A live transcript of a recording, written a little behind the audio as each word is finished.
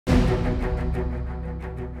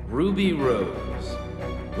Ruby Rose.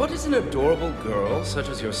 What is an adorable girl such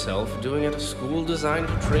as yourself doing at a school designed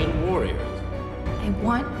to train warriors? I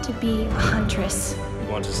want to be a huntress.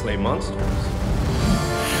 You want to slay monsters?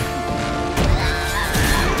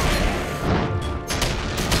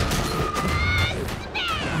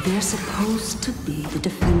 They're supposed to be the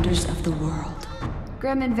defenders of the world.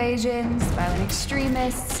 Grim invasions, violent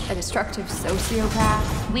extremists, a destructive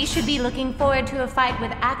sociopath. We should be looking forward to a fight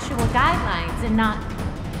with actual guidelines and not,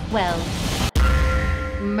 well,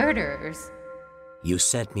 murderers. You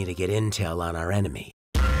sent me to get intel on our enemy.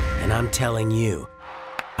 And I'm telling you,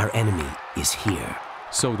 our enemy is here.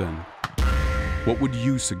 So then, what would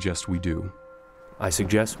you suggest we do? I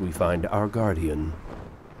suggest we find our guardian.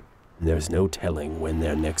 There's no telling when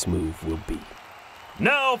their next move will be.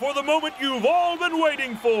 Now for the moment you've all been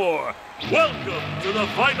waiting for! Welcome to the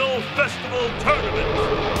Vytal Festival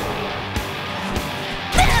Tournament!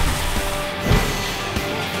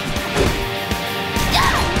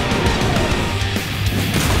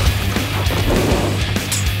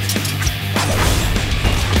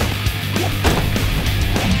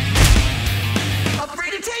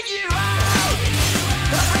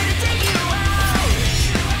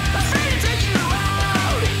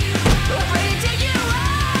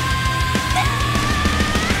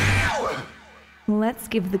 Let's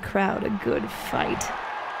give the crowd a good fight.